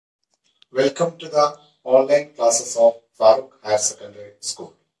Welcome to the online classes of Farooq Higher Secondary School.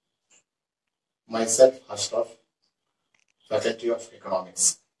 Myself Ashraf, Faculty of Economics.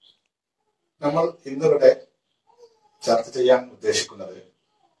 നമ്മൾ ഇന്നിവിടെ ചർച്ച ചെയ്യാൻ ഉദ്ദേശിക്കുന്നത്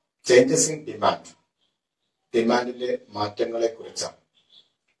ചേഞ്ചസ് ഇൻ ഡിമാൻഡിന്റെ മാറ്റങ്ങളെ കുറിച്ചാണ്.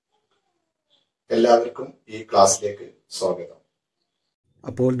 എല്ലാവർക്കും ഈ ക്ലാസ്സിലേക്ക് സ്വാഗതം.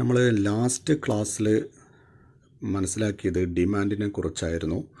 അപ്പോൾ നമ്മൾ ലാസ്റ്റ് ക്ലാസ്സിൽ മനസ്സിലാക്കിയത് ഡിമാൻഡിനെ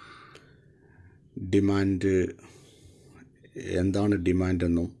കുറിച്ചായിരുന്നു. ഡിമാൻഡ് എന്താണ്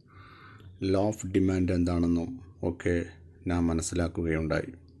ഡിമാൻഡെന്നും ലോ ഓഫ് ഡിമാൻഡ് എന്താണെന്നും ഒക്കെ നാം മനസ്സിലാക്കുകയുണ്ടായി.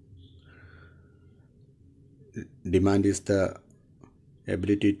 Demand is the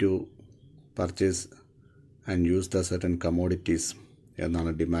ability to purchase and use the certain commodities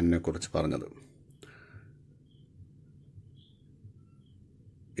എന്നാണ് ഡിമാൻഡിനെ കുറിച്ച് പറഞ്ഞത്.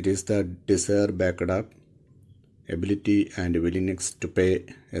 It is the desire backed up ability and willingness to pay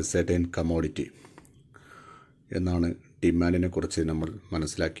a certain commodity എന്നാണ് ഡിമാൻഡിനെ കുറിച്ച് നമ്മൾ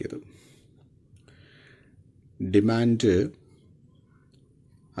മനസ്സിലാക്കിയത്. ഡിമാൻഡ്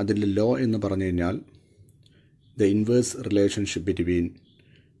അതിൽ ലോ എന്ന് പറഞ്ഞു കഴിഞ്ഞാൽ the inverse relationship between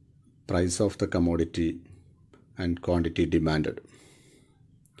price of the commodity and quantity demanded.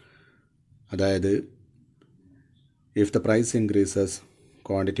 അതായത് if the price increases,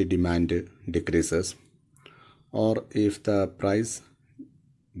 quantity demand decreases, or if the price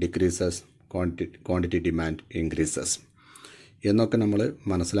decreases, quantity demand increases എന്നൊക്കെ നമ്മൾ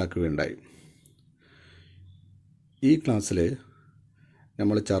മനസ്സിലാക്കുകയുണ്ടായി. ഈ ക്ലാസ്സിൽ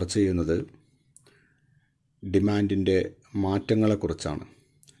നമ്മൾ ചർച്ച ചെയ്യുന്നത് ഡിമാൻഡിൻ്റെ മാറ്റങ്ങളെക്കുറിച്ചാണ്,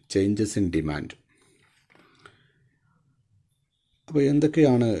 ചേഞ്ചസ് ഇൻ ഡിമാൻഡ്. അപ്പോൾ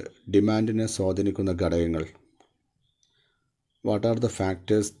എന്തൊക്കെയാണ് ഡിമാൻഡിനെ സ്വാധീനിക്കുന്ന ഘടകങ്ങൾ? What are the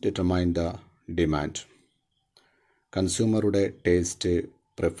factors determine the demand? കൺസ്യൂമറുടെ taste,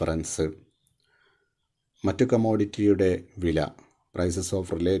 preference, മറ്റു കമോഡിറ്റിയുടെ വില, പ്രൈസസ്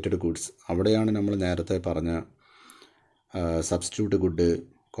ഓഫ് റിലേറ്റഡ് ഗുഡ്സ്, അവിടെയാണ് നമ്മൾ നേരത്തെ പറഞ്ഞ സബ്സ്റ്റിറ്റ്യൂട്ട് ഗുഡ്,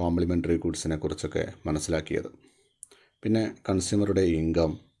 കോംപ്ലിമെൻ്ററി ഗുഡ്സിനെ കുറിച്ചൊക്കെ മനസ്സിലാക്കിയത്. പിന്നെ കൺസ്യൂമറുടെ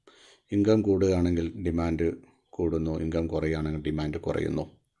ഇൻകം കൂടുകയാണെങ്കിൽ ഡിമാൻഡ് കൂടുന്നു, ഇൻകം കുറയുകയാണെങ്കിൽ ഡിമാൻഡ് കുറയുന്നു.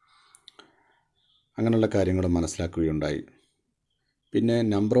 അങ്ങനെയുള്ള കാര്യങ്ങളും മനസ്സിലാക്കുകയുണ്ടായി. പിന്നെ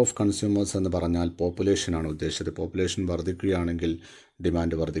നമ്പർ ഓഫ് കൺസ്യൂമേഴ്സ് എന്ന് പറഞ്ഞാൽ പോപ്പുലേഷനാണ് ഉദ്ദേശിച്ചത്. പോപ്പുലേഷൻ വർദ്ധിക്കുകയാണെങ്കിൽ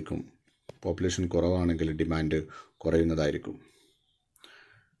ഡിമാൻഡ് വർദ്ധിക്കും, പോപ്പുലേഷൻ കുറവാണെങ്കിൽ ഡിമാൻഡ് കുറയുന്നതായിരിക്കും.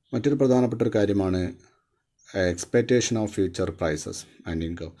 മറ്റൊരു പ്രധാനപ്പെട്ട ഒരു കാര്യമാണ് expectation of future prices and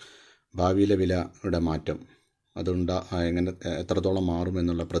income. ഭാവിയിലെ വിലയുടെ മാറ്റം, എങ്ങനെ എത്രത്തോളം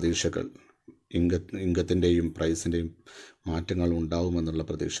മാറുമെന്നുള്ള പ്രതീക്ഷകൾ, ഇൻകത്തിൻ്റെയും പ്രൈസിൻ്റെയും മാറ്റങ്ങൾ ഉണ്ടാവുമെന്നുള്ള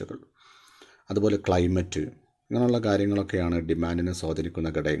പ്രതീക്ഷകൾ. അതുപോലെ ക്ലൈമറ്റ്, ഇങ്ങനെയുള്ള കാര്യങ്ങളൊക്കെയാണ് ഡിമാൻഡിനെ സ്വാധീനിക്കുന്ന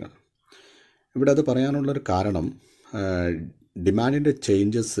ഘടകങ്ങൾ. ഇവിടെ അത് പറയാനുള്ളൊരു കാരണം, ഡിമാൻഡിൻ്റെ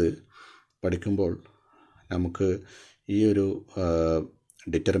ചേഞ്ചസ് പഠിക്കുമ്പോൾ നമുക്ക് ഈ ഒരു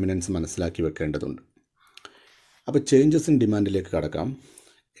ഡിറ്റർമിനൻസ് മനസ്സിലാക്കി വെക്കേണ്ടതുണ്ട്. അപ്പോൾ ചേഞ്ചസ് ഇൻ ഡിമാൻഡിലേക്ക് കടക്കാം.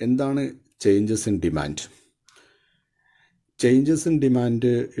 എന്താണ് changes in demand? Changes in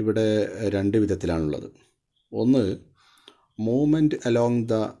demand ഇവിടെ രണ്ട് വിധത്തിലാണുള്ളത്. ഒന്ന്, movement along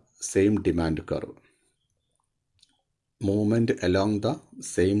the same demand curve. Movement along the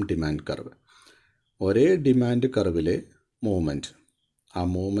same demand curve, ഒരേ ഡിമാൻഡ് കർവിലെ മൂവ്മെൻറ്റ്. ആ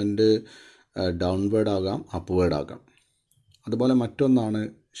മൂവ്മെൻറ്റ് ഡൗൺവേർഡ് ആകാം, അപ്വേർഡ് ആകാം. അതുപോലെ മറ്റൊന്നാണ്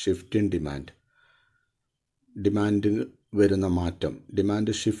ഷിഫ്റ്റ് ഇൻ ഡിമാൻഡ്. ഡിമാൻഡ് വരുന്ന മാറ്റം,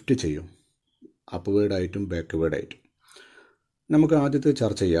 ഡിമാൻഡ് ഷിഫ്റ്റ് ചെയ്യും, അപ്വേർഡായിട്ടും ബാക്ക്വേർഡായിട്ടും. നമുക്ക് ആദ്യത്തെ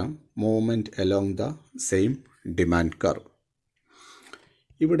ചർച്ച ചെയ്യാം, movement along the same demand curve.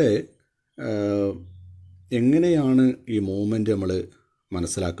 ഇവിടെ എങ്ങനെയാണ് ഈ മൂവ്മെൻറ്റ് നമ്മൾ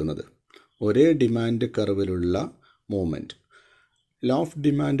മനസ്സിലാക്കുന്നത്? ഒരേ demand കർവിലുള്ള movement. Law of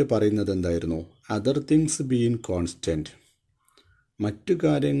demand പറയുന്നത് എന്തായിരുന്നു? അതർ തിങ്സ് ബീയിങ് കോൺസ്റ്റൻറ്റ്, മറ്റു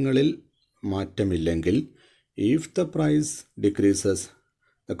കാര്യങ്ങളിൽ മാറ്റമില്ലെങ്കിൽ, if the price decreases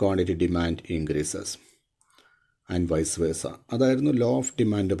the quantity demand increases and vice versa. അതായിരുന്നു ലോ ഓഫ്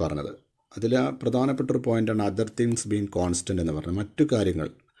ഡിമാൻഡ് പറഞ്ഞത്. അതിൽ പ്രധാനപ്പെട്ട ഒരു പോയിൻ്റാണ് അതർ തിങ്സ് ബീയിങ് കോൺസ്റ്റൻറ്റ് എന്ന് പറഞ്ഞത്. മറ്റു കാര്യങ്ങൾ,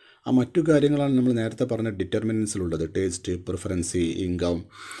 ആ മറ്റു കാര്യങ്ങളാണ് നമ്മൾ നേരത്തെ പറഞ്ഞ ഡിറ്റർമിനൻസിലുള്ളത്. Taste, പ്രിഫറൻസി, income,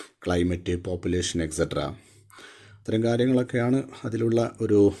 climate, population etcetera. ഇത്തരം കാര്യങ്ങളൊക്കെയാണ് അതിലുള്ള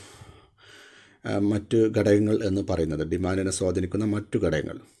ഒരു മറ്റ് ഘടകങ്ങൾ എന്ന് പറയുന്നത്, ഡിമാൻഡിനെ സ്വാധീനിക്കുന്ന മറ്റു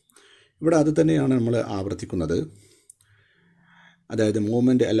ഘടകങ്ങൾ. ഇവിടെ അത് തന്നെയാണ് നമ്മൾ ആവർത്തിക്കുന്നത്. അതായത്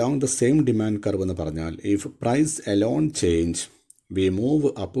movement along the same demand curve എന്ന് പറഞ്ഞാൽ, if price alone change we move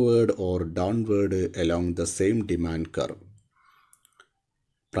upward or downward along the same demand curve.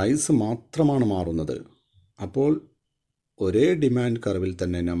 Price മാത്രമാണ് മാറുന്നത്, അപ്പോൾ ഒരേ ഡിമാൻഡ് കർവിൽ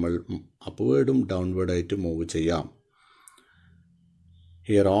തന്നെ നമ്മൾ അപ്വേർഡും ഡൗൺവേർഡായിട്ട് മൂവ് ചെയ്യാം.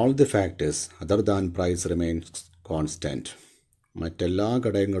 Here all the factors other than price remains constant. മറ്റെല്ലാ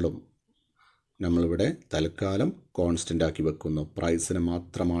ഘടകങ്ങളും നമ്മളിവിടെ തൽക്കാലം കോൺസ്റ്റൻ്റ് ആക്കി വെക്കുന്നു, പ്രൈസിനെ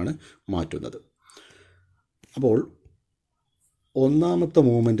മാത്രമാണ് മാറ്റുന്നത്. അപ്പോൾ ഒന്നാമത്തെ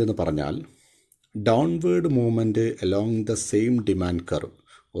മൂവ്മെൻ്റ് എന്ന് പറഞ്ഞാൽ downward movement along the same demand curve.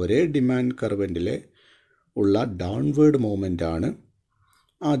 ഒരേ ഡിമാൻഡ് കർവിൻ്റെ ഉള്ള ഡൗൺവേർഡ് മൂവ്മെൻ്റ് ആണ്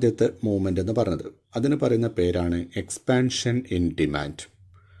ആദ്യത്തെ മൂവ്മെൻ്റ് എന്ന് പറയുന്നത്. അതിന് പറയുന്ന പേരാണ് expansion in demand.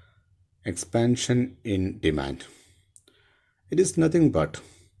 Expansion in demand. It is nothing but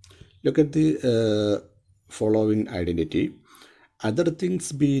look at the following identity. Other things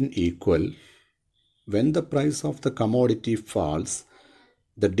being equal, when the price of the commodity falls,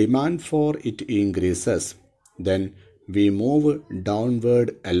 the demand for it increases. Then we move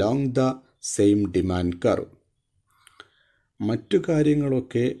downward along the same demand curve. മറ്റു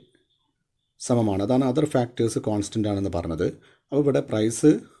കാര്യങ്ങളൊക്കെ സമമാണ്. അതാണ് other factors constant ആണെന്ന് പറഞ്ഞത്. അപ്പോൾ ഇവിടെ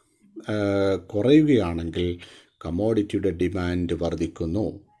price കുറയുകയാണെങ്കിൽ കമോഡിറ്റിയുടെ demand വർദ്ധിക്കുന്നു.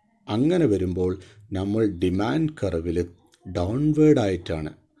 അങ്ങനെ വരുമ്പോൾ നമ്മൾ ഡിമാൻഡ് കർവിൽ ഡൗൺവേർഡ്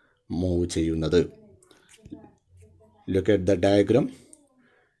ആയിട്ടാണ് മൂവ് ചെയ്യുന്നത്. Look at the diagram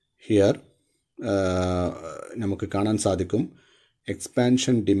here. നമുക്ക് കാണാൻ സാധിക്കും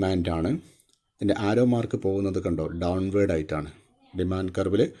എക്സ്പാൻഷൻ ഡിമാൻഡാണ്. ഇതിൻ്റെ ആരോ മാർക്ക് പോകുന്നത് കണ്ടോ, ഡൗൺവേർഡ് ആയിട്ടാണ്. ഡിമാൻഡ്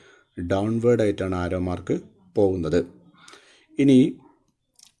കർവിൽ ഡൗൺവേർഡ് ആയിട്ടാണ് ആരോ മാർക്ക് പോകുന്നത്. ഇനി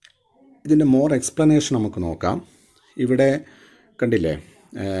ഇതിൻ്റെ മോർ എക്സ്പ്ലനേഷൻ നമുക്ക് നോക്കാം. ഇവിടെ കണ്ടില്ലേ,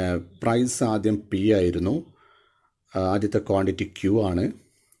 പ്രൈസ് ആദ്യം പി ആയിരുന്നു, ആദ്യത്തെ ക്വാണ്ടിറ്റി ക്യൂ ആണ്.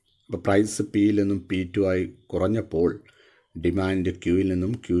 അപ്പോൾ പ്രൈസ് പിയിൽ നിന്നും P2 ആയി കുറഞ്ഞപ്പോൾ ഡിമാൻഡ് ക്യൂയിൽ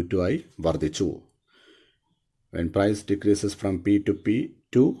നിന്നും Q2 ആയി വർദ്ധിച്ചു. When price decreases from P to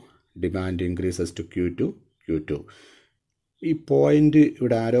P2, demand increases to Q2. ഈ പോയിൻ്റ്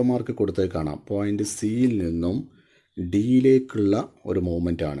ഇവിടെ ആരോ മാർക്ക് കൊടുത്തത് കാണാം. പോയിൻ്റ് സിയിൽ നിന്നും ഡിയിലേക്കുള്ള ഒരു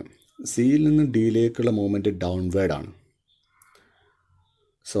മൂവ്മെൻ്റ് ആണ്. സിയിൽ നിന്ന് ഡിയിലേക്കുള്ള മൂവ്മെൻറ്റ് ഡൗൺവേർഡ് ആണ്.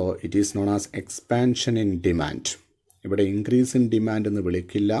 So it is known as expansion in demand. ഇവിടെ ഇൻക്രീസ് ഇൻ ഡിമാൻഡ് എന്ന്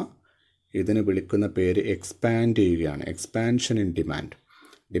വിളിക്കില്ല, ഇതിന് വിളിക്കുന്ന പേര് എക്സ്പാൻഡ് ചെയ്യുകയാണ്. Expansion in demand.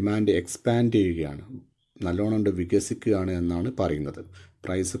 Demand expand ചെയ്യുകയാണ്, നല്ലോണം വികസിക്കുകയാണ് എന്നാണ് പറയുന്നത്.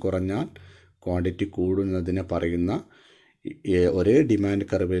 പ്രൈസ് കുറഞ്ഞാൽ ക്വാണ്ടിറ്റി കൂടുന്നതിനെ പറയുന്ന ഒരേ ഡിമാൻഡ്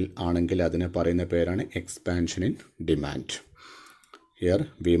കർവിൽ ആണെങ്കിൽ അതിനെ പറയുന്ന പേരാണ് expansion in demand. Here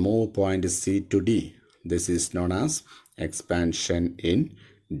we move point C to D. This is known as expansion in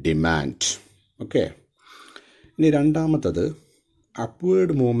demand. Okay. ഇനി രണ്ടാമത്തത്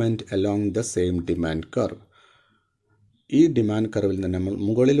upward movement along the same demand curve. ഈ ഡിമാൻഡ് കർവിൽ നിന്ന് നമ്മൾ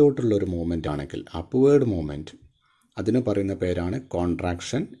മുകളിലോട്ടുള്ള ഒരു മൂവ്മെൻ്റ് ആണെങ്കിൽ അപ്വേർഡ് മൂവ്മെൻറ്റ്, അതിന് പറയുന്ന പേരാണ്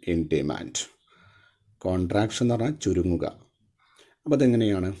കോൺട്രാക്ഷൻ ഇൻ ഡിമാൻഡ്. കോൺട്രാക്ഷൻ എന്ന് പറഞ്ഞാൽ ചുരുങ്ങുക. അപ്പോൾ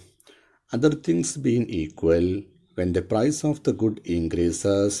അതെങ്ങനെയാണ്? Other things been equal, when the price of the good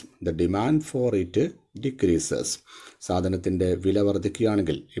increases, the demand for it decreases. സാധനത്തിൻ്റെ വില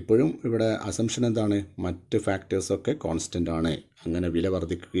വർദ്ധിക്കുകയാണെങ്കിൽ, ഇപ്പോഴും ഇവിടെ അസംഷൻ എന്താണ്? മറ്റ് ഫാക്ടേഴ്സൊക്കെ കോൺസ്റ്റൻ്റ് ആണ്. അങ്ങനെ വില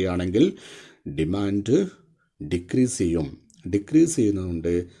വർദ്ധിക്കുകയാണെങ്കിൽ ഡിമാൻഡ് ഡിക്രീസ് ചെയ്യും. ഡിക്രീസ്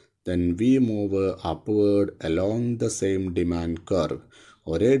ചെയ്യുന്നതുകൊണ്ട് then we move upward along the same demand curve.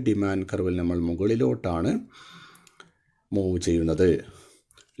 ഒരേ ഡിമാൻഡ് കർവിൽ നമ്മൾ മുകളിലോട്ടാണ് മൂവ് ചെയ്യുന്നത്.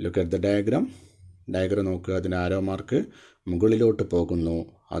 Look at the diagram. Diagram നോക്കുക, അതിൻ്റെ ആരോ മാർക്ക് മുകളിലോട്ട് പോകുന്നു.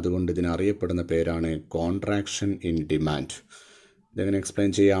 അതുകൊണ്ട് ഇതിനറിയപ്പെടുന്ന പേരാണ് കോൺട്രാക്ഷൻ ഇൻ ഡിമാൻഡ്. ഇതെങ്ങനെ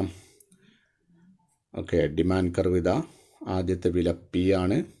എക്സ്പ്ലെയിൻ ചെയ്യാം? ഓക്കെ, ഡിമാൻഡ് കർവ് ഇതാ. ആദ്യത്തെ വില P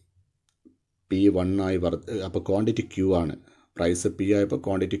ആണ്, P1 ആയി അപ്പോൾ ക്വാണ്ടിറ്റി Q ആണ്. പ്രൈസ് P ആയപ്പോൾ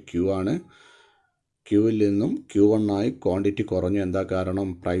ക്വാണ്ടിറ്റി Q ആണ്. Qയിൽ നിന്നും Q1 ആയി ക്വാണ്ടിറ്റി കുറഞ്ഞു. എന്താ കാരണം?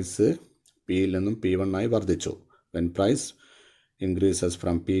 പ്രൈസ് Pയിൽ നിന്നും P1 ആയി വർദ്ധിച്ചു. When price increases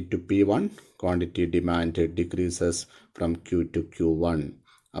from P to P1, quantity demand decreases from Q to Q1.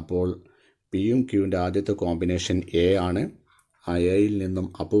 അപ്പോൾ പിയും ക്യൂവിൻ്റെ ആദ്യത്തെ കോമ്പിനേഷൻ എ ആണ്. ആ എയിൽ നിന്നും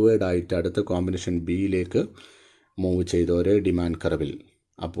അപ്വേർഡ് ആയിട്ട് അടുത്ത കോമ്പിനേഷൻ ബിയിലേക്ക് മൂവ് ചെയ്ത് ഒരേ ഡിമാൻഡ് കർവിൽ.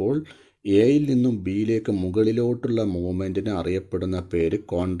 അപ്പോൾ എയിൽ നിന്നും ബിയിലേക്ക് മുകളിലോട്ടുള്ള മൂവ്മെൻറ്റിന് അറിയപ്പെടുന്ന പേര്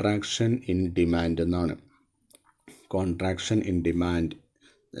കോൺട്രാക്ഷൻ ഇൻ ഡിമാൻഡ് എന്നാണ്. Contraction in demand,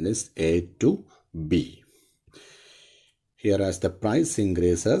 that is A to B. Here as the price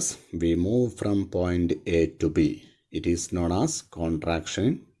increases, we move from point A to B. It is known as contraction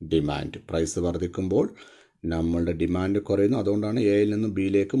in demand. Price വർദ്ധിക്കുമ്പോൾ നമ്മളുടെ demand കുറയുന്നു. അതുകൊണ്ടാണ് എയിൽ നിന്നും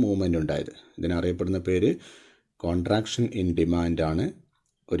ബിയിലേക്ക് movement ഉണ്ടായത്. ഇതിനറിയപ്പെടുന്ന പേര് contraction in demand ആണ്.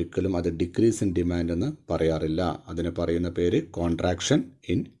 ഒരിക്കലും അത് ഡിക്രീസ് ഇൻ ഡിമാൻഡ് എന്ന് പറയാറില്ല. അതിന് പറയുന്ന പേര് കോൺട്രാക്ഷൻ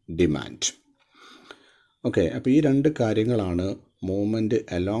ഇൻ ഡിമാൻഡ്. ഓക്കെ, അപ്പോൾ ഈ രണ്ട് കാര്യങ്ങളാണ് movement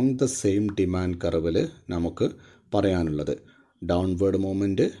along the same demand കർവിൽ നമുക്ക് പറയാനുള്ളത്. Downward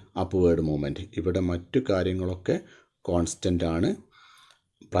movement, upward movement. ഇവിടെ മറ്റു കാര്യങ്ങളൊക്കെ കോൺസ്റ്റൻ്റ് ആണ്.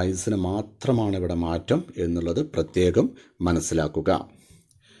 പ്രൈസിന് മാത്രമാണ് ഇവിടെ മാറ്റം എന്നുള്ളത് പ്രത്യേകം മനസ്സിലാക്കുക.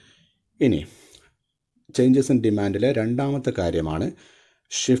 ഇനി ചേഞ്ചസ് ഇൻ ഡിമാൻഡിലെ രണ്ടാമത്തെ കാര്യമാണ്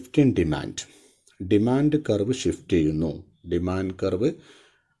shift in demand. Demand curve shift ചെയ്യുന്നു. ഡിമാൻഡ് കർവ്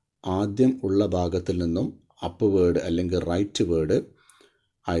ആദ്യം ഉള്ള ഭാഗത്തിൽ നിന്നും അപ്പ് വേർഡ് അല്ലെങ്കിൽ റൈറ്റ് വേർഡ്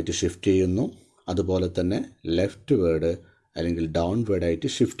ആയിട്ട് ഷിഫ്റ്റ് ചെയ്യുന്നു. അതുപോലെ തന്നെ ലെഫ്റ്റ് വേർഡ് അല്ലെങ്കിൽ ഡൗൺ വേർഡ് ആയിട്ട്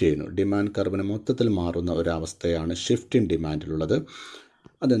ഷിഫ്റ്റ് ചെയ്യുന്നു. ഡിമാൻഡ് കർവിന് മൊത്തത്തിൽ മാറുന്ന ഒരവസ്ഥയാണ് ഷിഫ്റ്റ് ഇൻ ഡിമാൻഡിലുള്ളത്.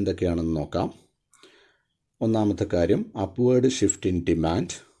 അതെന്തൊക്കെയാണെന്ന് നോക്കാം. ഒന്നാമത്തെ കാര്യം അപ്വേർഡ് ഷിഫ്റ്റ് ഇൻ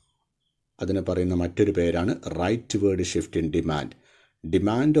ഡിമാൻഡ്. അതിന് പറയുന്ന മറ്റൊരു പേരാണ് right word shift in demand.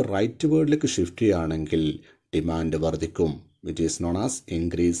 Demand right വേർഡിലേക്ക് shift ചെയ്യുകയാണെങ്കിൽ ഡിമാൻഡ് വർദ്ധിക്കും. Which is known as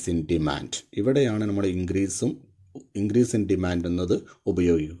increase in demand. ഇവിടെയാണ് നമ്മൾ ഇൻക്രീസ് ഇൻ ഡിമാൻഡ് എന്നത്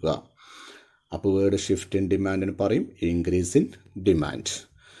ഉപയോഗിക്കുക. അപ്വേർഡ് ഷിഫ്റ്റ് ഇൻ ഡിമാൻഡിന് പറയും increase in demand.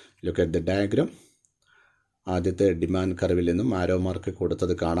 Look at the diagram. ആദ്യത്തെ ഡിമാൻഡ് കർവിൽ നിന്നും ആരോ മാർക്ക്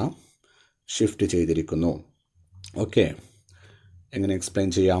കൊടുത്തത് കാണാം, ഷിഫ്റ്റ് ചെയ്തിരിക്കുന്നു. ഓക്കെ, എങ്ങനെ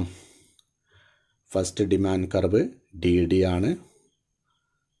എക്സ്പ്ലെയിൻ ചെയ്യാം? ഫസ്റ്റ് ഡിമാൻഡ് കർവ് DD ആണ്.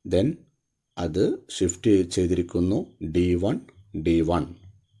 ദെൻ അത് ഷിഫ്റ്റ് ചെയ്തിരിക്കുന്നു D1.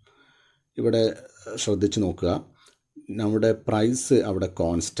 ഇവിടെ ശ്രദ്ധിച്ച് നോക്കുക, നമ്മുടെ പ്രൈസ് അവിടെ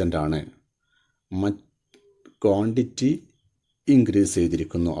കോൺസ്റ്റൻ്റ് ആണ്, ക്വാണ്ടിറ്റി ഇൻക്രീസ്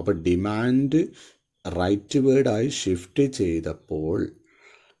ചെയ്തിരിക്കുന്നു. അപ്പോൾ ഡിമാൻഡ് റൈറ്റ് വേർഡായി ഷിഫ്റ്റ് ചെയ്തപ്പോൾ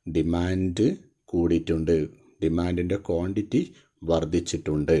ഡിമാൻഡ് കൂടിയിട്ടുണ്ട്, ഡിമാൻഡിൻ്റെ ക്വാണ്ടിറ്റി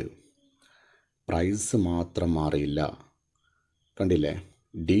വർദ്ധിച്ചിട്ടുണ്ട്. പ്രൈസ് മാത്രം മാറിയില്ല. കണ്ടില്ലേ?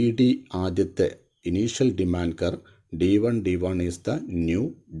 DD ആദ്യത്തെ initial demand curve, D1 is the new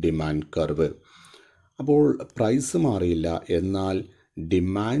demand curve. അപ്പോൾ പ്രൈസ് മാറിയില്ല, എന്നാൽ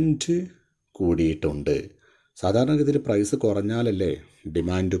ഡിമാൻഡ് കൂടിയിട്ടുണ്ട്. സാധാരണഗതിയിൽ പ്രൈസ് കുറഞ്ഞാലല്ലേ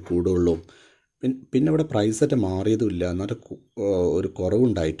ഡിമാൻഡ് കൂടുള്ളൂ. പിന്നെ ഇവിടെ പ്രൈസൊക്കെ മാറിയതുമില്ല, എന്നാൽ ഒരു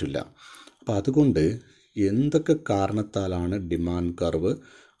കുറവുണ്ടായിട്ടില്ല. അപ്പോൾ അതുകൊണ്ട് എന്തൊക്കെ കാരണത്താലാണ് ഡിമാൻഡ് കർവ്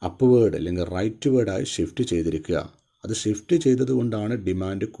അപ്വേർഡ് അല്ലെങ്കിൽ റൈറ്റ് വേർഡായി ഷിഫ്റ്റ് ചെയ്തിരിക്കുക? അത് ഷിഫ്റ്റ് ചെയ്തത് കൊണ്ടാണ്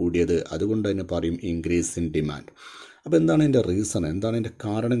ഡിമാൻഡ് കൂടിയത്. അതുകൊണ്ട് തന്നെ പറയും ഇൻക്രീസ് ഇൻ ഡിമാൻഡ്. അപ്പോൾ എന്താണ് അതിൻ്റെ റീസൺ, എന്താണ് അതിൻ്റെ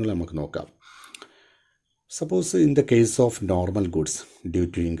കാരണങ്ങൾ നമുക്ക് നോക്കാം. Suppose in the case of normal goods due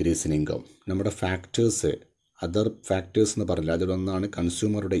to increase in income, നമ്മുടെ ഫാക്ടേഴ്സ്, അതർ ഫാക്ടേഴ്സ് എന്ന് പറഞ്ഞില്ല, അതിലൊന്നാണ്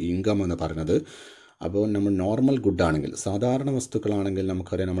കൺസ്യൂമറുടെ ഇൻകം എന്ന് പറയുന്നത്. അപ്പോൾ നമ്മൾ നോർമൽ ഗുഡാണെങ്കിൽ, സാധാരണ വസ്തുക്കളാണെങ്കിൽ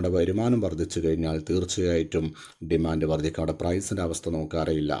നമുക്കറിയാം നമ്മുടെ വരുമാനം വർദ്ധിച്ചു കഴിഞ്ഞാൽ തീർച്ചയായിട്ടും ഡിമാൻഡ് വർദ്ധിക്കും. അവിടെ പ്രൈസിൻ്റെ അവസ്ഥ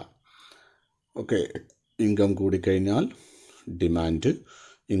നോക്കാറില്ല. ഓക്കെ, ഇൻകം കൂടിക്കഴിഞ്ഞാൽ ഡിമാൻഡ്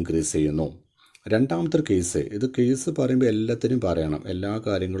ഇൻക്രീസ് ചെയ്യുന്നു. രണ്ടാമത്തെ കേസ്, ഇത് കേസ് പറയുമ്പോൾ എല്ലാത്തിനും പറയണം, എല്ലാ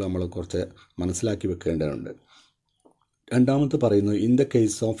കാര്യങ്ങളും നമ്മൾ കുറച്ച് മനസ്സിലാക്കി വെക്കേണ്ടതുണ്ട്. രണ്ടാമത്തെ പറയുന്നു in the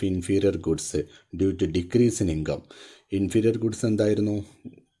case of inferior goods due to decrease in income. Inferior goods എന്തായിരുന്നു?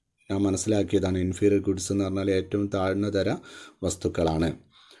 ഞാൻ മനസ്സിലാക്കിയതാണ്. ഇൻഫീരിയർ ഗുഡ്സ് എന്ന് പറഞ്ഞാൽ ഏറ്റവും താഴ്ന്ന തര വസ്തുക്കളാണ്.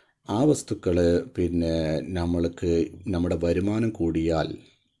 ആ വസ്തുക്കൾ പിന്നെ നമ്മൾക്ക് നമ്മുടെ വരുമാനം കൂടിയാൽ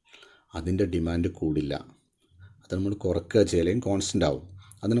അതിൻ്റെ ഡിമാൻഡ് കൂടില്ല, അത് നമ്മൾ കുറക്കുക ചെയ്യലെങ്കിൽ കോൺസ്റ്റൻ്റ് ആവും.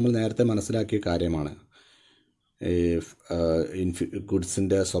 അത് നമ്മൾ നേരത്തെ മനസ്സിലാക്കിയ കാര്യമാണ്.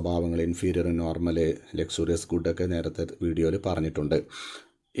 ഗുഡ്സിൻ്റെ സ്വഭാവങ്ങൾ, ഇൻഫീരിയർ, നോർമൽ, ലക്സൂറിയസ് ഗുഡൊക്കെ നേരത്തെ വീഡിയോയിൽ പറഞ്ഞിട്ടുണ്ട്.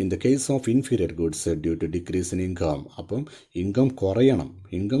 In the case of inferior goods due to decrease in income, അപ്പം ഇൻകം കുറയണം.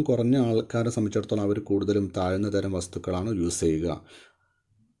 ഇൻകം കുറഞ്ഞ ആൾക്കാരെ സംബന്ധിച്ചിടത്തോളം അവർ കൂടുതലും താഴ്ന്ന തരം വസ്തുക്കളാണ് യൂസ് ചെയ്യുക.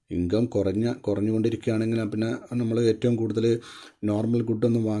 ഇൻകം കുറഞ്ഞുകൊണ്ടിരിക്കുകയാണെങ്കിൽ പിന്നെ നമ്മൾ ഏറ്റവും കൂടുതൽ നോർമൽ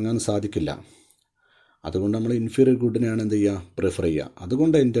ഗുഡൊന്നും വാങ്ങാൻ സാധിക്കില്ല. അതുകൊണ്ട് നമ്മൾ ഇൻഫീരിയർ ഗുഡിനെയാണ് എന്ത് ചെയ്യുക, പ്രിഫർ ചെയ്യുക.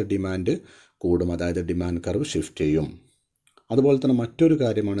 അതുകൊണ്ട് അതിൻ്റെ ഡിമാൻഡ് കൂടും, അതായത് ഡിമാൻഡ് കർവ് ഷിഫ്റ്റ് ചെയ്യും. അതുപോലെ തന്നെ മറ്റൊരു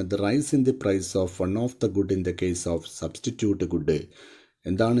കാര്യമാണ് the rice in the price of one of the good in the case of substitute good.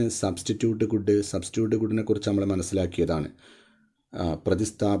 എന്താണ് സബ്സ്റ്റിറ്റ്യൂട്ട് ഗുഡ്? സബ്സ്റ്റിറ്റ്യൂട്ട് ഗുഡിനെ കുറിച്ച് നമ്മൾ മനസ്സിലാക്കിയതാണ്.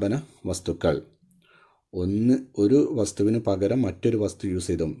 പ്രതിസ്ഥാപന വസ്തുക്കൾ. ഒരു വസ്തുവിന് പകരം മറ്റൊരു വസ്തു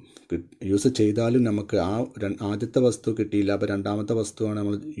യൂസ് ചെയ്താലും നമുക്ക് ആദ്യത്തെ വസ്തു കിട്ടിയില്ല, അപ്പോൾ രണ്ടാമത്തെ വസ്തുവാണ്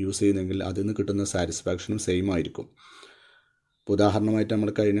നമ്മൾ യൂസ് ചെയ്യുന്നതെങ്കിൽ അതിൽ നിന്ന് കിട്ടുന്ന സാറ്റിസ്ഫാക്ഷനും സെയിം ആയിരിക്കും. ഉദാഹരണമായിട്ട്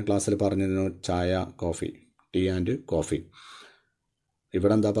നമ്മൾ കഴിഞ്ഞ ക്ലാസ്സിൽ പറഞ്ഞിരുന്നു ചായ, കോഫി, ടീ ആൻഡ് കോഫി.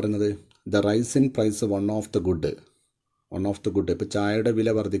 ഇവിടെ എന്താ പറയുന്നത്? The rice in price one of the good. ഇപ്പോൾ ചായയുടെ വില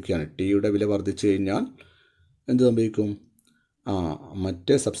വർദ്ധിക്കുകയാണ്, ടീയുടെ വില വർദ്ധിച്ചു കഴിഞ്ഞാൽ എന്ത് സംഭവിക്കും?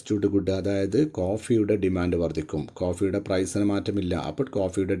 മറ്റേ സബ്സ്റ്റിറ്റ്യൂട്ട് ഗുഡ്, അതായത് കോഫിയുടെ ഡിമാൻഡ് വർദ്ധിക്കും. കോഫിയുടെ പ്രൈസിന് മാറ്റമില്ല, അപ്പോൾ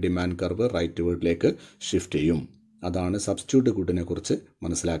കോഫിയുടെ ഡിമാൻഡ് കർവ് റൈറ്റ് വേർഡിലേക്ക് ഷിഫ്റ്റ് ചെയ്യും. അതാണ് സബ്സ്റ്റിറ്റ്യൂട്ട് ഗുഡിനെ കുറിച്ച്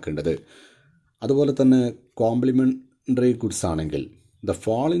മനസ്സിലാക്കേണ്ടത്. അതുപോലെ തന്നെ കോംപ്ലിമെൻ്ററി ഗുഡ്സ് ആണെങ്കിൽ the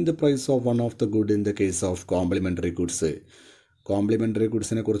fall in the price of one of the good in the case of complimentary goods. Complimentary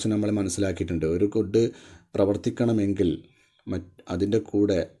ഗുഡ്സിനെ കുറിച്ച് നമ്മൾ മനസ്സിലാക്കിയിട്ടുണ്ട്. ഒരു ഗുഡ് പ്രവർത്തിക്കണമെങ്കിൽ അതിൻ്റെ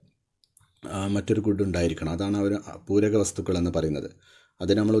കൂടെ മറ്റൊരു ഗുഡ് ഉണ്ടായിരിക്കണം. അതാണ് അവർ പൂരക വസ്തുക്കൾ എന്ന് പറയുന്നത്.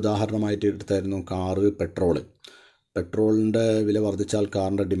 അത് നമ്മൾ ഉദാഹരണമായിട്ട് എടുത്തായിരുന്നു കാറ്, പെട്രോള്. പെട്രോളിൻ്റെ വില വർദ്ധിച്ചാൽ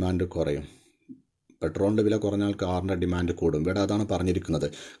കാറിൻ്റെ ഡിമാൻഡ് കുറയും, പെട്രോളിൻ്റെ വില കുറഞ്ഞാൽ കാറിൻ്റെ ഡിമാൻഡ് കൂടും. ഇവിടെ അതാണ് പറഞ്ഞിരിക്കുന്നത്.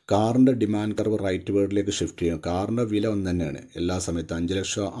 കാറിൻ്റെ ഡിമാൻഡ് കർവ് റൈറ്റ് വേർഡിലേക്ക് ഷിഫ്റ്റ് ചെയ്യും. കാറിൻ്റെ വില ഒന്ന് തന്നെയാണ് എല്ലാ സമയത്തും. 5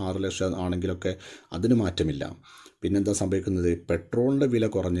 ലക്ഷം 6 ലക്ഷം ആണെങ്കിലൊക്കെ അതിന് മാറ്റമില്ല. പിന്നെന്താ സംഭവിക്കുന്നത്? പെട്രോളിൻ്റെ വില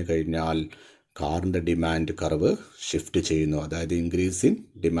കുറഞ്ഞു കഴിഞ്ഞാൽ കാറിൻ്റെ ഡിമാൻഡ് കർവ് ഷിഫ്റ്റ് ചെയ്യുന്നു, അതായത് increase in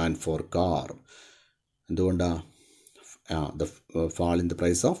demand for car. എന്തുകൊണ്ടാണ്? The fall in the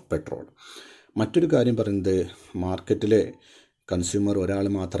price of petrol. മറ്റൊരു കാര്യം പറയുന്നത്, മാർക്കറ്റിലെ കൺസ്യൂമർ ഒരാൾ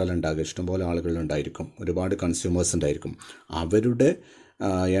മാത്രമല്ല ഉണ്ടാകുക, ഇഷ്ടംപോലെ ആളുകളുണ്ടായിരിക്കും, ഒരുപാട് കൺസ്യൂമേഴ്സ് ഉണ്ടായിരിക്കും. അവരുടെ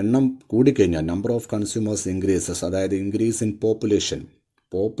എണ്ണം കൂടിക്കഴിഞ്ഞാൽ നമ്പർ ഓഫ് കൺസ്യൂമേഴ്സ് ഇൻക്രീസസ്, അതായത് ഇൻക്രീസ് ഇൻ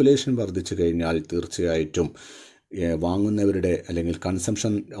പോപ്പുലേഷൻ വർദ്ധിച്ചു കഴിഞ്ഞാൽ തീർച്ചയായിട്ടും വാങ്ങുന്നവരുടെ അല്ലെങ്കിൽ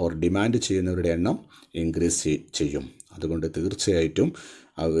കൺസംഷൻ ഓർ ഡിമാൻഡ് ചെയ്യുന്നവരുടെ എണ്ണം ഇൻക്രീസ് ചെയ്യും. അതുകൊണ്ട് തീർച്ചയായിട്ടും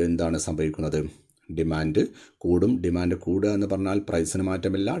എന്താണ് സംഭവിക്കുന്നത്? ഡിമാൻഡ് കൂടും. ഡിമാൻഡ് കൂടുക എന്ന് പറഞ്ഞാൽ പ്രൈസിന്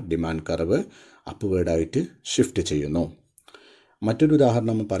മാറ്റമില്ല, ഡിമാൻഡ് കർവ് അപ്വേർഡായിട്ട് ഷിഫ്റ്റ് ചെയ്യുന്നു. മറ്റൊരു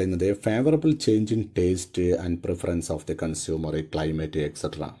ഉദാഹരണം പറയുന്നത് favourable change in taste and preference of the consumer, climate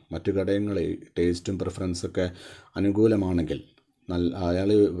etcetera. മറ്റു ഘടകങ്ങൾ ടേസ്റ്റും പ്രിഫറൻസൊക്കെ അനുകൂലമാണെങ്കിൽ, അയാൾ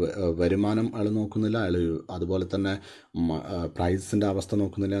വരുമാനം അയാൾ നോക്കുന്നില്ല, അയാൾ അതുപോലെ തന്നെ പ്രൈസിൻ്റെ അവസ്ഥ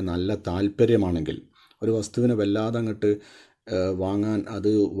നോക്കുന്നില്ല, നല്ല താല്പര്യമാണെങ്കിൽ ഒരു വസ്തുവിനെ വല്ലാതെ അങ്ങോട്ട് വാങ്ങാൻ, അത്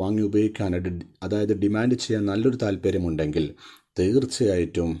വാങ്ങി ഉപയോഗിക്കാൻ, അതായത് ഡിമാൻഡ് ചെയ്യാൻ നല്ലൊരു താല്പര്യമുണ്ടെങ്കിൽ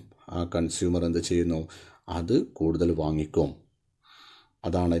തീർച്ചയായിട്ടും ആ കൺസ്യൂമർ എന്ത് ചെയ്യുന്നു? അത് കൂടുതൽ വാങ്ങിക്കും.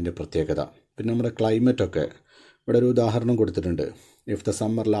 അതാണ് അതിൻ്റെ പ്രത്യേകത. പിന്നെ നമ്മുടെ ക്ലൈമറ്റൊക്കെ ഇവിടെ ഒരു ഉദാഹരണം കൊടുത്തിട്ടുണ്ട്. If the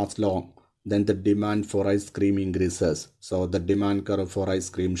summer last long then the demand for ice cream increases, so the demand curve for ice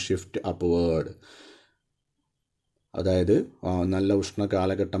cream shift upward. അതായത് നല്ല ഉഷ്ണ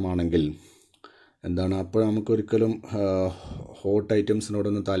കാലഘട്ടമാണെങ്കിൽ എന്താണ്, അപ്പോൾ നമുക്കൊരിക്കലും ഹോട്ട്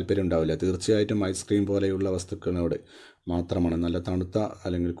ഐറ്റംസിനോടൊന്നും താല്പര്യം ഉണ്ടാവില്ല. തീർച്ചയായിട്ടും ഐസ്ക്രീം പോലെയുള്ള വസ്തുക്കളോട് മാത്രമാണ്, നല്ല തണുത്ത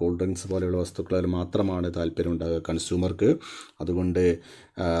അല്ലെങ്കിൽ കൂൾ ഡ്രിങ്ക്സ് പോലെയുള്ള വസ്തുക്കളിൽ മാത്രമാണ് താല്പര്യം ഉണ്ടാകുക കൺസ്യൂമർക്ക്. അതുകൊണ്ട്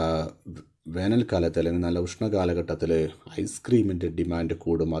വേനൽക്കാലത്ത് അല്ലെങ്കിൽ നല്ല ഉഷ്ണ കാലഘട്ടത്തിൽ ഐസ്ക്രീമിൻ്റെ ഡിമാൻഡ്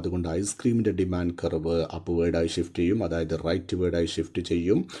കൂടും. അതുകൊണ്ട് ഐസ്ക്രീമിൻ്റെ ഡിമാൻഡ് കർവ് അപ്വേർഡായി ഷിഫ്റ്റ് ചെയ്യും, അതായത് റൈറ്റ് വേർഡായി ഷിഫ്റ്റ്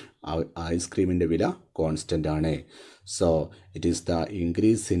ചെയ്യും. ഐസ്ക്രീമിൻ്റെ വില കോൺസ്റ്റൻ്റ് ആണ്. So it is the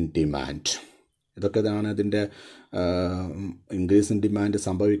increase in demand. ഇതൊക്കെയാണ് ഇതിൻ്റെ ഇൻക്രീസ് ഇൻ ഡിമാൻഡ്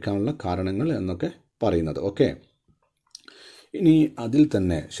സംഭവിക്കാനുള്ള കാരണങ്ങൾ എന്നൊക്കെ പറയുന്നത്. ഓക്കെ, ഇനി അതിൽ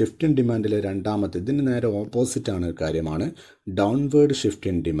തന്നെ ഷിഫ്റ്റ് ഇൻ ഡിമാൻഡിലെ രണ്ടാമത്തെ, ഇതിന് നേരെ ഓപ്പോസിറ്റാണ് കാര്യമാണ് downward shift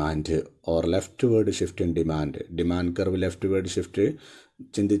in demand or left word shift in demand. Demand curve left word shift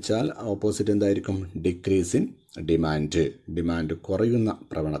ചിന്തിച്ചാൽ ഓപ്പോസിറ്റ് എന്തായിരിക്കും? ഡിക്രീസ് ഇൻ ഡിമാൻഡ്, ഡിമാൻഡ് കുറയുന്ന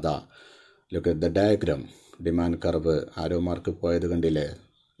പ്രവണത. Look at the diagram. Demand curve arrow mark പോയത് കണ്ടില്ലേ?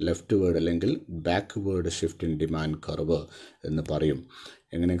 ലെഫ്റ്റ് വേർഡ് അല്ലെങ്കിൽ back word shift in demand curve എന്ന് പറയും.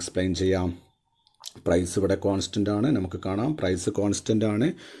 എങ്ങനെ എക്സ്പ്ലെയിൻ ചെയ്യാം? പ്രൈസ് ഇവിടെ കോൺസ്റ്റൻ്റ് ആണ്, നമുക്ക് കാണാം പ്രൈസ് കോൺസ്റ്റൻ്റ് ആണ്.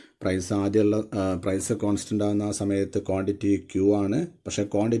 പ്രൈസ് കോൺസ്റ്റൻ്റ് ആകുന്ന ആ സമയത്ത് ക്വാണ്ടിറ്റി ക്യൂ ആണ്, പക്ഷേ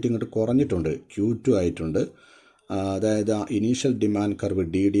ക്വാണ്ടിറ്റി ഇങ്ങോട്ട് കുറഞ്ഞിട്ടുണ്ട്, Q2 ആയിട്ടുണ്ട്. അതായത് ഇനീഷ്യൽ ഡിമാൻഡ് കർവ്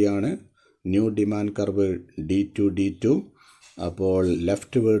DD ആണ്, ന്യൂ ഡിമാൻഡ് കർവ് D2. അപ്പോൾ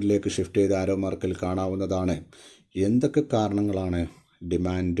ലെഫ്റ്റ് വേർഡിലേക്ക് ഷിഫ്റ്റ് ചെയ്ത് ആരോ മാർക്കിൽ കാണാവുന്നതാണ്. എന്തൊക്കെ കാരണങ്ങളാണ്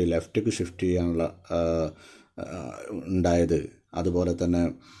ഡിമാൻഡ് ലെഫ്റ്റിലേക്ക് ഷിഫ്റ്റ് ചെയ്യാനുള്ള ഉണ്ടായത്? അതുപോലെ തന്നെ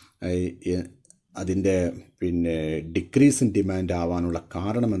അതിൻ്റെ ഡിക്രീസ് ഇൻ ഡിമാൻഡ് ആവാനുള്ള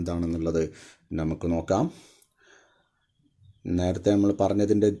കാരണം എന്താണെന്നുള്ളത് നമുക്ക് നോക്കാം. നേരത്തെ നമ്മൾ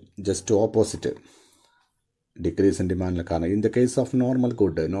പറഞ്ഞതിൻ്റെ ജസ്റ്റ് ഓപ്പോസിറ്റ് ഡിക്രീസ് ഇൻ ഡിമാൻഡിലെ കാരണം. In the case of normal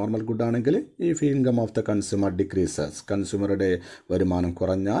good ആണെങ്കിൽ if income of the consumer decreases, കൺസ്യൂമറുടെ വരുമാനം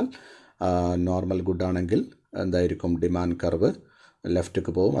കുറഞ്ഞാൽ നോർമൽ ഗുഡ് ആണെങ്കിൽ എന്തായിരിക്കും? ഡിമാൻഡ് കർവ്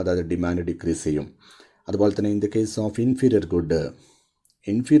ലെഫ്റ്റിലേക്ക് പോകും, അതായത് ഡിമാൻഡ് ഡിക്രീസ് ചെയ്യും. അതുപോലെ തന്നെ in the case of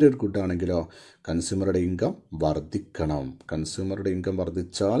inferior good ആണെങ്കിലോ കൺസ്യൂമറുടെ ഇൻകം വർദ്ധിക്കണം. കൺസ്യൂമറുടെ ഇൻകം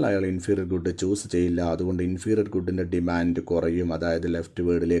വർദ്ധിച്ചാൽ അയാൾ ഇൻഫീരിയർ ഗുഡ് ചൂസ് ചെയ്യില്ല. അതുകൊണ്ട് ഇൻഫീരിയർ ഗുഡിൻ്റെ ഡിമാൻഡ് കുറയും, അതായത് ലെഫ്റ്റ്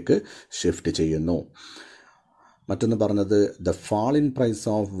വേർഡിലേക്ക് ഷിഫ്റ്റ് ചെയ്യുന്നു. മറ്റൊന്ന് പറഞ്ഞത് the fall in price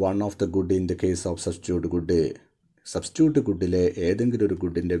of one of the good in the case of substitute ഗുഡിലെ ഏതെങ്കിലും ഒരു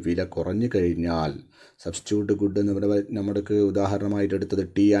ഗുഡിൻ്റെ വില കുറഞ്ഞു കഴിഞ്ഞാൽ, സബ്സ്റ്റിറ്റ്യൂട്ട് ഗുഡ് എന്ന് നമ്മൾക്ക് ഉദാഹരണമായിട്ട് എടുത്തത്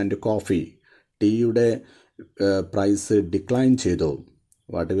tea and coffee. ടീയുടെ price decline ചെയ്തു.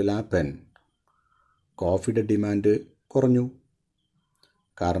 What will happen? കോഫിയുടെ ഡിമാൻഡ് കുറഞ്ഞു.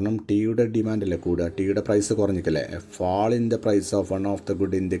 കാരണം ടീയുടെ ഡിമാൻഡല്ലേ കൂടുക, ടീയുടെ price കുറഞ്ഞിക്കല്ലേ. Fall in the price of one of the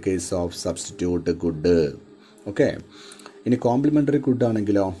good in the case of substitute good. Okay, ഇനി കോംപ്ലിമെൻ്ററി ഗുഡ്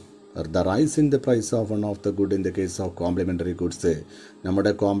ആണെങ്കിലോ the rice in the price of one of the good in the case of complimentary goods.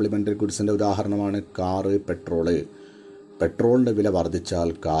 നമ്മുടെ complimentary ഗുഡ്സിൻ്റെ ഉദാഹരണമാണ് car, പെട്രോളിൻ്റെ വില വർദ്ധിച്ചാൽ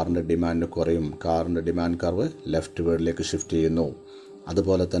കാറിൻ്റെ demand കുറയും. കാറിൻ്റെ demand curve left വേർഡിലേക്ക് shift ചെയ്യുന്നു.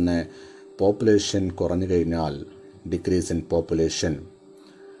 അതുപോലെ തന്നെ പോപ്പുലേഷൻ കുറഞ്ഞു കഴിഞ്ഞാൽ decrease in population.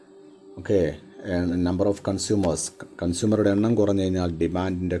 Okay, number of കൺസ്യൂമറുടെ എണ്ണം കുറഞ്ഞു കഴിഞ്ഞാൽ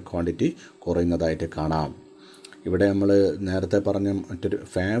ഡിമാൻഡിൻ്റെ ക്വാണ്ടിറ്റി കുറയുന്നതായിട്ട് കാണാം. ഇവിടെ നമ്മൾ നേരത്തെ പറഞ്ഞ മറ്റൊരു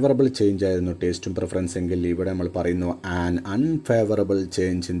ഫേവറബിൾ ചേഞ്ച് ആയിരുന്നു ടേസ്റ്റും പ്രിഫറൻസ് എങ്കിൽ ഇവിടെ നമ്മൾ പറയുന്നു an unfavourable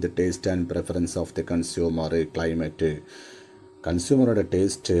change in the taste and preference of the consumer climate. കൺസ്യൂമറുടെ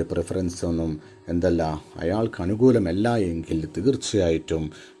taste preference ഒന്നും എന്തല്ല അയാൾക്ക് അനുകൂലമല്ല എങ്കിൽ തീർച്ചയായിട്ടും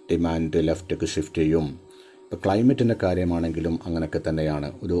ഡിമാൻഡ് ലെഫ്റ്റേക്ക് ഷിഫ്റ്റ് ചെയ്യും. ഇപ്പോൾ ക്ലൈമറ്റിൻ്റെ കാര്യമാണെങ്കിലും അങ്ങനെയൊക്കെ തന്നെയാണ്.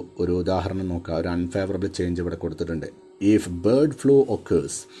 ഒരു ഉദാഹരണം നോക്കുക. ഒരു അൺഫേവറബിൾ ചേഞ്ച് ഇവിടെ കൊടുത്തിട്ടുണ്ട്. If bird flu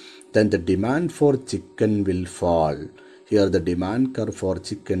occurs then the demand for chicken will fall. Here the demand curve for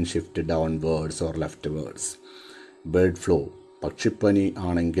chicken shift downwards or leftwards. Bird flu പക്ഷിപ്പനി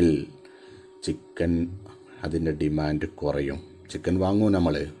ആണെങ്കിൽ ചിക്കൻ അതിൻ്റെ ഡിമാൻഡ് കുറയും. ചിക്കൻ വാങ്ങും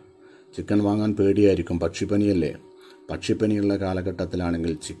നമ്മൾ. ചിക്കൻ വാങ്ങാൻ പേടിയായിരിക്കും, പക്ഷിപ്പനിയല്ലേ. പക്ഷിപ്പനിയുള്ള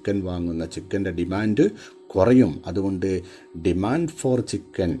കാലഘട്ടത്തിലാണെങ്കിൽ ചിക്കൻ വാങ്ങുന്ന ചിക്കൻ്റെ ഡിമാൻഡ് കുറയും. അതുകൊണ്ട് ഡിമാൻഡ് ഫോർ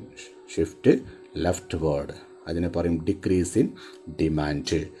ചിക്കൻ ഷിഫ്റ്റ് ലെഫ്റ്റ്വേർഡ്. അതിനെ പറയും ഡിക്രീസ് ഇൻ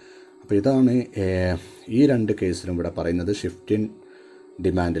ഡിമാൻഡ്. അപ്പോൾ ഇതാണ് ഈ രണ്ട് കേസിലും ഇവിടെ പറയുന്നത്. Shift in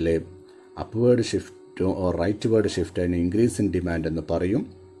ഡിമാൻഡിൽ upward shift or right word shift അതിന് ഇൻക്രീസ് ഇൻ ഡിമാൻഡ് എന്ന് പറയും.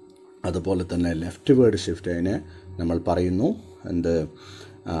 അതുപോലെ തന്നെ ലെഫ്റ്റ് വേർഡ് ഷിഫ്റ്റ് അതിനെ നമ്മൾ പറയുന്നു എന്ത്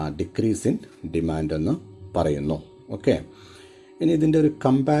ഡിക്രീസ് ഇൻ ഡിമാൻഡ് എന്ന് പറയുന്നു. ഓക്കെ, ഇനി ഇതിൻ്റെ ഒരു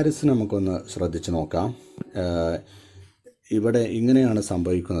കമ്പാരിസൺ നമുക്കൊന്ന് ശ്രദ്ധിച്ച് നോക്കാം. ഇവിടെ ഇങ്ങനെയാണ്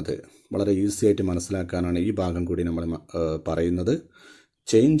സംഭവിക്കുന്നത്. വളരെ ഈസി ആയിട്ട് മനസ്സിലാക്കാനാണ് ഈ ഭാഗം കൂടി നമ്മൾ പറയുന്നത്.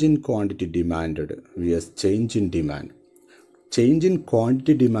 Change in quantity demand വിയസ് change in demand. Change in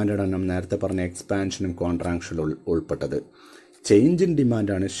quantity ഡിമാൻഡാണ് നമ്മൾ നേരത്തെ പറഞ്ഞ എക്സ്പാൻഷനും കോൺട്രാക്ഷനും ഉൾപ്പെട്ടത്. Change in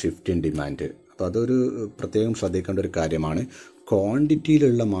ഡിമാൻഡാണ് shift in demand. അപ്പോൾ അതൊരു പ്രത്യേകം ശ്രദ്ധിക്കേണ്ട ഒരു കാര്യമാണ്.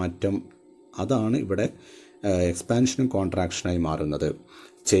 ക്വാണ്ടിറ്റിയിലുള്ള മാറ്റം അതാണ് ഇവിടെ എക്സ്പാൻഷനും കോൺട്രാക്ഷനായി മാറുന്നത്.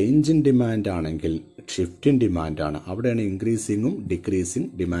 ചേഞ്ച് ഇൻ ഡിമാൻഡ് ആണെങ്കിൽ ഷിഫ്റ്റ് ഇൻ ഡിമാൻഡാണ്. അവിടെയാണ് ഇൻക്രീസിങ്ങും ഡിക്രീസിങ്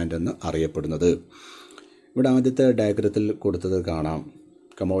ഡിമാൻഡ് എന്ന് അറിയപ്പെടുന്നത്. ഇവിടെ ആദ്യത്തെ ഡയഗ്രത്തിൽ കൊടുത്തത് കാണാം.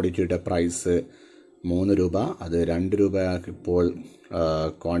 കമോഡിറ്റിയുടെ പ്രൈസ് 3 രൂപ, അത് 2 രൂപയാക്കിപ്പോൾ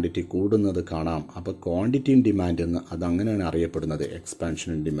ക്വാണ്ടിറ്റി കൂടുന്നത് കാണാം. അപ്പോൾ ക്വാണ്ടിറ്റി ഇൻ ഡിമാൻഡ് എന്ന് അതങ്ങനെയാണ് അറിയപ്പെടുന്നത്, expansion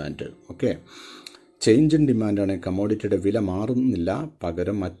in demand. Okay, change in ഡിമാൻഡാണ് കമോഡിറ്റിയുടെ വില മാറുന്നില്ല,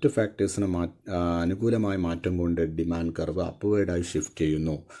 പകരം മറ്റ് ഫാക്ടേഴ്സിന് അനുകൂലമായ മാറ്റം കൊണ്ട് ഡിമാൻഡ് കർവ് അപ്വേർഡായി ഷിഫ്റ്റ്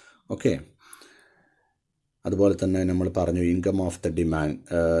ചെയ്യുന്നു. ഓക്കെ, അതുപോലെ തന്നെ നമ്മൾ പറഞ്ഞു income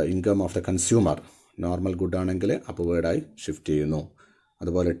of the consumer normal good ആണെങ്കിൽ അപ്വേർഡായി ഷിഫ്റ്റ് ചെയ്യുന്നു.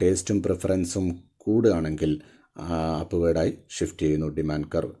 അതുപോലെ ടേസ്റ്റും പ്രിഫറൻസും കൂടുകയാണെങ്കിൽ അപ്വേർഡായി ഷിഫ്റ്റ് ചെയ്യുന്നു ഡിമാൻഡ്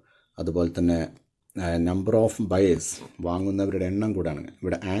കർവ്. അതുപോലെ തന്നെ നമ്പർ ഓഫ് ബയേഴ്സ് വാങ്ങുന്നവരുടെ എണ്ണം കൂടാണ്.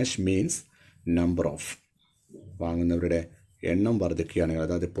 ഇവിടെ ആഷ് മീൻസ് നമ്പർ ഓഫ് വാങ്ങുന്നവരുടെ എണ്ണം വർദ്ധിക്കുകയാണെങ്കിൽ,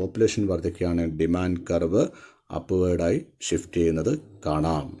 അതായത് പോപ്പുലേഷൻ വർദ്ധിക്കുകയാണെങ്കിൽ ഡിമാൻഡ് കർവ് അപ്വേർഡായി ഷിഫ്റ്റ് ചെയ്യുന്നത്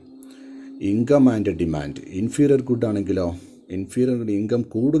കാണാം. Income and demand inferior good ആണെങ്കിലോ, inferior income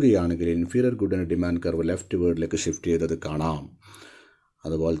കൂടുകയാണെങ്കിൽ inferior ഗുഡിന് demand curve left വേർഡിലേക്ക് shift ചെയ്തത് കാണാം.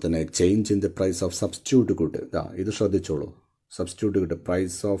 അതുപോലെ തന്നെ change in the price of substitute good. ഇത് ശ്രദ്ധിച്ചോളൂ. സബ്സ്റ്റിറ്റ്യൂട്ട് ഗുഡ്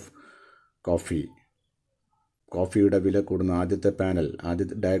പ്രൈസ് ഓഫ് കോഫിയുടെ വില കൂടുന്ന ആദ്യത്തെ പാനൽ,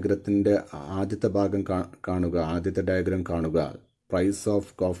 ആദ്യത്തെ ഡയഗ്രത്തിൻ്റെ ആദ്യത്തെ ഭാഗം കാണുക, ആദ്യത്തെ ഡയഗ്രം കാണുക. പ്രൈസ്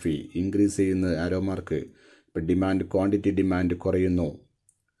ഓഫ് കോഫി ഇൻക്രീസ് ചെയ്യുന്ന ആരോ മാർക്ക്. ഇപ്പം ക്വാണ്ടിറ്റി ഡിമാൻഡ് കുറയുന്നു.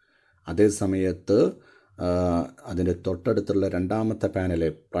 അതേ സമയത്ത് അതിൻ്റെ തൊട്ടടുത്തുള്ള രണ്ടാമത്തെ പാനൽ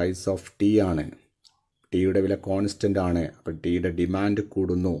പ്രൈസ് ഓഫ് ടീ ആണ്. ടീയുടെ വില കോൺസ്റ്റൻ്റ് ആണ്. അപ്പോൾ ടീയുടെ ഡിമാൻഡ്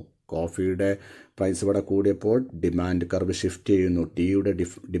കൂടുന്നു. കോഫിയുടെ പ്രൈസ് ഇവിടെ കൂടിയപ്പോൾ ഡിമാൻഡ് കർവ് ഷിഫ്റ്റ് ചെയ്യുന്നു. ടീയുടെ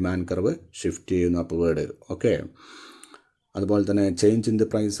ഡിമാൻഡ് കർവ് ഷിഫ്റ്റ് ചെയ്യുന്നു അപ്വേർഡ്. ഓക്കെ, അതുപോലെ തന്നെ change in the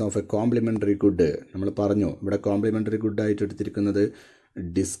price of A complimentary good നമ്മൾ പറഞ്ഞു. ഇവിടെ കോംപ്ലിമെൻ്ററി ഗുഡായിട്ട് എടുത്തിരിക്കുന്നത്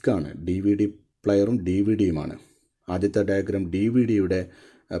ഡിസ്ക്കാണ്. DVD പ്ലെയറും DVDയുമാണ്. ആദ്യത്തെ ഡയഗ്രാം DVDയുടെ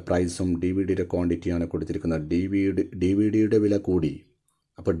പ്രൈസും DVDയുടെ ക്വാണ്ടിറ്റിയാണ് കൊടുത്തിരിക്കുന്നത്. DVDയുടെ വില കൂടി,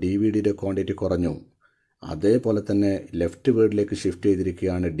 അപ്പോൾ DVDയുടെ ക്വാണ്ടിറ്റി കുറഞ്ഞു. അതേപോലെ തന്നെ ലെഫ്റ്റ് വേർഡിലേക്ക് ഷിഫ്റ്റ്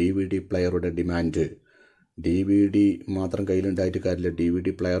ചെയ്തിരിക്കുകയാണ് DVD പ്ലെയറുടെ ഡിമാൻഡ്. DVD മാത്രം കയ്യിലുണ്ടായിട്ട് കാര്യമില്ല,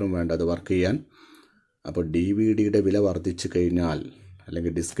 DVD പ്ലെയറും വേണ്ട അത് വർക്ക് ചെയ്യാൻ. അപ്പോൾ DVDയുടെ വില വർദ്ധിച്ചു കഴിഞ്ഞാൽ,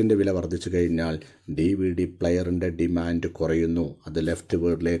 അല്ലെങ്കിൽ ഡിസ്കിൻ്റെ വില വർദ്ധിച്ചു കഴിഞ്ഞാൽ DVD പ്ലെയറിൻ്റെ ഡിമാൻഡ് കുറയുന്നു. അത് ലെഫ്റ്റ്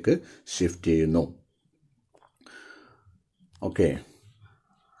വേർഡിലേക്ക് ഷിഫ്റ്റ് ചെയ്യുന്നു. ഓക്കെ,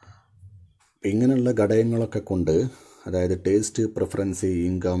 ഇങ്ങനെയുള്ള ഘടകങ്ങളൊക്കെ കൊണ്ട്, അതായത് ടേസ്റ്റ്, പ്രിഫറൻസ്,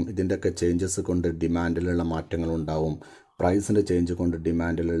 ഇൻകം, ഇതിൻ്റെയൊക്കെ ചേഞ്ചസ് കൊണ്ട് ഡിമാൻഡിലുള്ള മാറ്റങ്ങളുണ്ടാവും. പ്രൈസിൻ്റെ ചേഞ്ച് കൊണ്ട്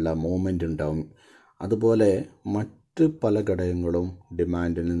ഡിമാൻഡിലുള്ള മൂവ്മെൻ്റ് ഉണ്ടാവും. അതുപോലെ മറ്റ് പല ഘടകങ്ങളും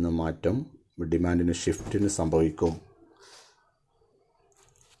ഡിമാൻഡിൽ നിന്ന് ഡിമാൻഡിന് ഷിഫ്റ്റിന് സംഭവിക്കും.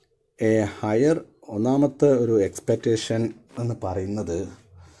 ഒന്നാമത്തെ ഒരു എക്സ്പെക്റ്റേഷൻ എന്ന് പറയുന്നത്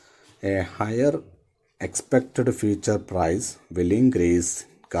higher expected future price will increase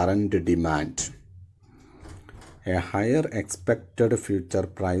current demand. A higher expected future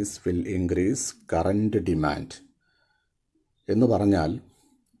price will increase current demand എന്ന് പറഞ്ഞാൽ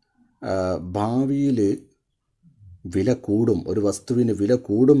ഭാവിയിൽ വില കൂടും, ഒരു വസ്തുവിന് വില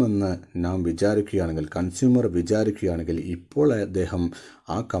കൂടുമെന്ന് നാം വിചാരിക്കുകയാണെങ്കിൽ, കൺസ്യൂമർ വിചാരിക്കുകയാണെങ്കിൽ ഇപ്പോൾ അദ്ദേഹം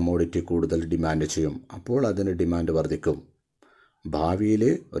ആ കമ്മോഡിറ്റി കൂടുതൽ ഡിമാൻഡ് ചെയ്യും. അപ്പോൾ അതിന് ഡിമാൻഡ് വർദ്ധിക്കും. ഭാവിയിൽ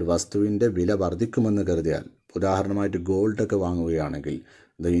ഒരു വസ്തുവിൻ്റെ വില വർദ്ധിക്കുമെന്ന് കരുതിയാൽ, ഉദാഹരണമായിട്ട് ഗോൾഡൊക്കെ വാങ്ങുകയാണെങ്കിൽ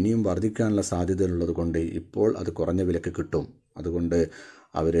ഇത് ഇനിയും വർദ്ധിക്കാനുള്ള സാധ്യതയുള്ളത് കൊണ്ട് ഇപ്പോൾ അത് കുറഞ്ഞ വിലക്ക് കിട്ടും. അതുകൊണ്ട്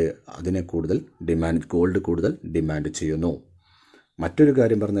അവർ അതിനെ കൂടുതൽ ഗോൾഡ് കൂടുതൽ ഡിമാൻഡ് ചെയ്യുന്നു. മറ്റൊരു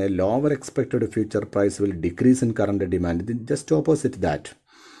കാര്യം പറഞ്ഞാൽ lower expected future price will decrease in current demand. ഇത് ജസ്റ്റ് ഓപ്പോസിറ്റ് ദാറ്റ്.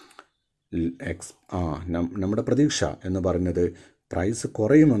 നമ്മുടെ പ്രതീക്ഷ എന്ന് പറയുന്നത് പ്രൈസ്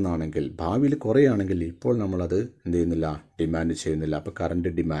കുറയുമെന്നാണെങ്കിൽ, ഭാവിയിൽ കുറയുകയാണെങ്കിൽ ഇപ്പോൾ നമ്മളത് എന്ത് ചെയ്യുന്നില്ല, ഡിമാൻഡ് ചെയ്യുന്നില്ല. അപ്പോൾ കറണ്ട്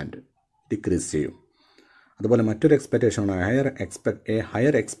ഡിമാൻഡ് ഡിക്രീസ് ചെയ്യും. അതുപോലെ മറ്റൊരു എക്സ്പെക്റ്റേഷനാണ്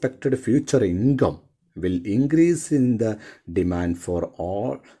higher expected future income will increase in the demand for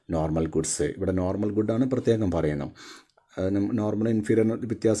all normal goods. ഇവിടെ നോർമൽ ഗുഡാണ് പ്രത്യേകം പറയുന്നത്. നോർമൽ ഇൻഫീരിയർ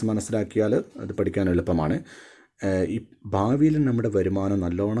വ്യത്യാസം മനസ്സിലാക്കിയാൽ അത് പഠിക്കാൻ എളുപ്പമാണ്. ഈ ഭാവിയിൽ നമ്മുടെ വരുമാനം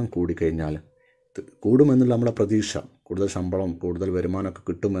നല്ലോണം കൂടിക്കഴിഞ്ഞാൽ, കൂടുമെന്നുള്ള നമ്മുടെ പ്രതീക്ഷ, കൂടുതൽ ശമ്പളം കൂടുതൽ വരുമാനമൊക്കെ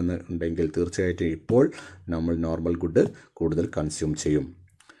കിട്ടുമെന്ന് ഉണ്ടെങ്കിൽ തീർച്ചയായിട്ടും ഇപ്പോൾ നമ്മൾ നോർമൽ ഗുഡ് കൂടുതൽ കൺസ്യൂം ചെയ്യും.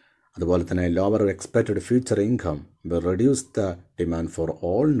 അതുപോലെ തന്നെ lower expected future income will reduce the demand for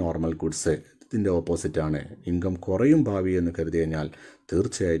all normal goods. ഇതിൻ്റെ ഓപ്പോസിറ്റാണ്. ഇൻകം കുറയും ഭാവി എന്ന് കരുതി കഴിഞ്ഞാൽ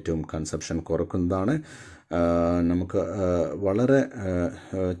തീർച്ചയായിട്ടും കൺസപ്ഷൻ കുറക്കുന്നതാണ്. നമുക്ക് വളരെ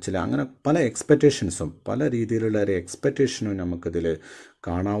അങ്ങനെ പല എക്സ്പെക്റ്റേഷൻസും, പല രീതിയിലുള്ള ഒരു എക്സ്പെക്റ്റേഷനും നമുക്കിതിൽ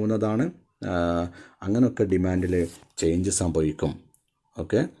കാണാവുന്നതാണ്. അങ്ങനെയൊക്കെ ഡിമാൻഡിൽ ചേഞ്ച് സംഭവിക്കും.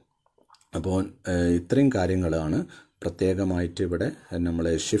 ഓക്കെ, അപ്പോൾ ഇത്രയും കാര്യങ്ങളാണ് പ്രത്യേകമായിട്ട് ഇവിടെ നമ്മൾ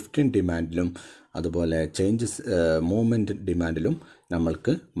ഷിഫ്റ്റ് ഇൻ ഡിമാൻഡിലും അതുപോലെ ചേഞ്ചസ് മൂവ്മെൻറ്റ് ഡിമാൻഡിലും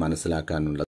നമ്മൾക്ക് മനസ്സിലാക്കാനുള്ളത്.